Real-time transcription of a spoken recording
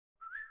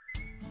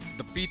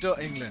the Peter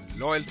England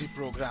loyalty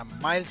program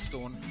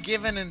milestone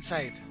gave an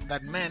insight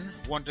that men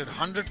wanted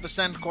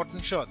 100%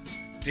 cotton shirts.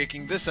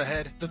 Taking this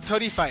ahead, the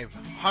 35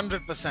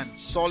 100%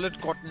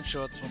 solid cotton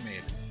shirts were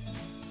made.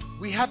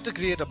 We had to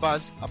create a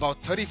buzz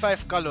about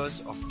 35 colors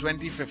of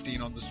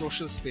 2015 on the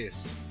social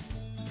space.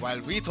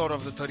 While we thought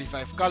of the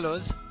 35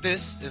 colors,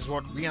 this is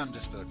what we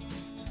understood.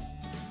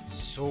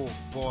 So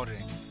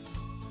boring.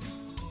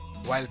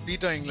 While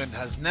Peter England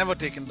has never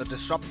taken the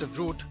disruptive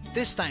route,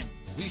 this time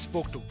we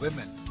spoke to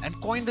women and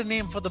coined a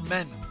name for the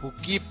men who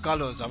keep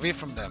colors away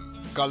from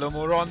them. Color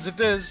Morons it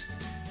is.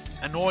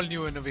 An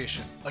all-new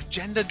innovation, a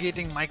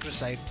gender-gating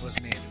microsite was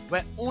made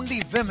where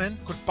only women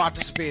could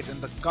participate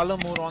in the Color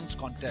Morons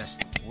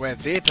contest, where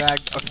they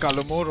tagged a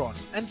Color Moron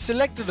and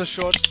selected a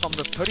shirt from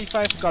the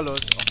 35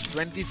 colors of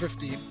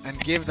 2015 and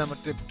gave them a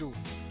tip too.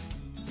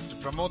 To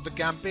promote the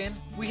campaign,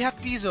 we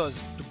had teasers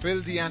to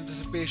build the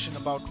anticipation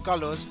about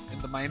colors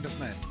in the mind of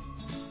men.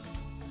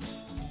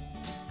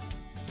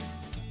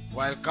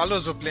 While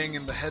colors were playing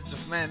in the heads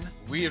of men,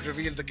 we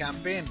revealed the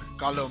campaign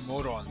Color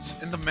Morons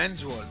in the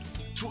men's world.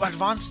 Through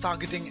advanced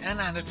targeting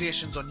and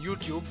annotations on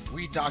YouTube,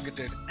 we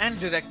targeted and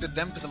directed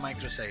them to the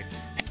microsite.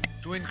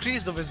 To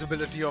increase the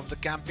visibility of the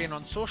campaign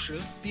on social,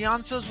 the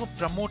answers were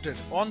promoted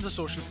on the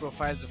social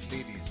profiles of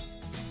ladies.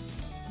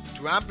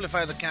 To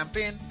amplify the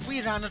campaign,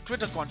 we ran a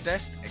Twitter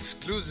contest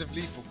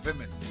exclusively for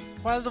women.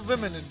 While the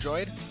women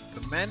enjoyed,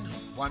 the men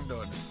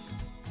wondered.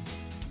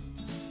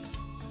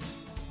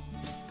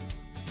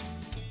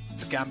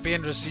 The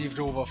campaign received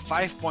over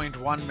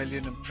 5.1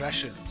 million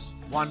impressions,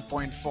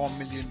 1.4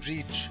 million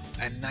reach,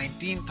 and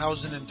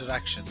 19,000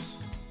 interactions.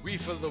 We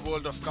fill the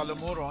world of Color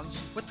Morons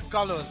with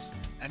colors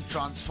and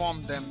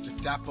transformed them to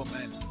dapper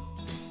men.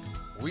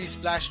 We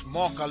splashed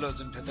more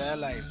colors into their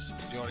lives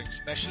during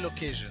special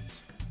occasions.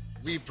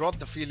 We brought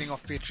the feeling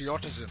of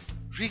patriotism,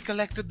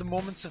 recollected the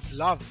moments of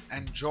love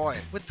and joy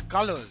with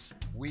colors.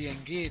 We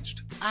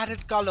engaged,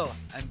 added color,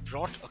 and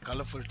brought a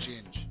colorful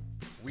change.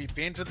 We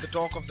painted the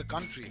talk of the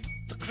country,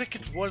 the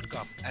Cricket World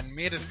Cup, and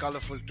made it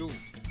colorful too.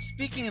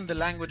 Speaking in the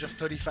language of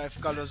 35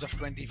 colors of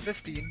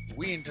 2015,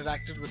 we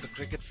interacted with the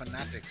cricket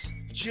fanatics,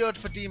 cheered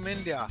for Team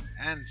India,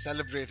 and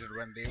celebrated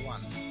when they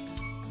won.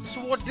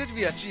 So what did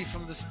we achieve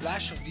from the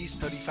splash of these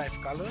 35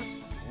 colors?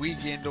 We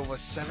gained over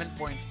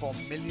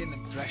 7.4 million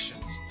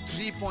impressions,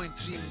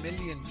 3.3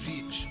 million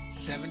reach,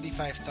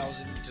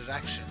 75,000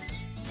 interactions,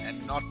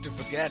 and not to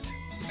forget,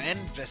 men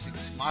dressing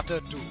smarter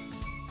too.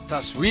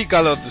 Thus we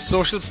colored the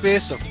social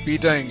space of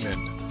Peter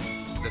England.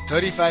 The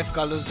 35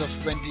 colors of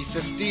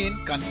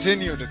 2015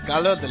 continue to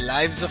color the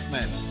lives of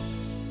men.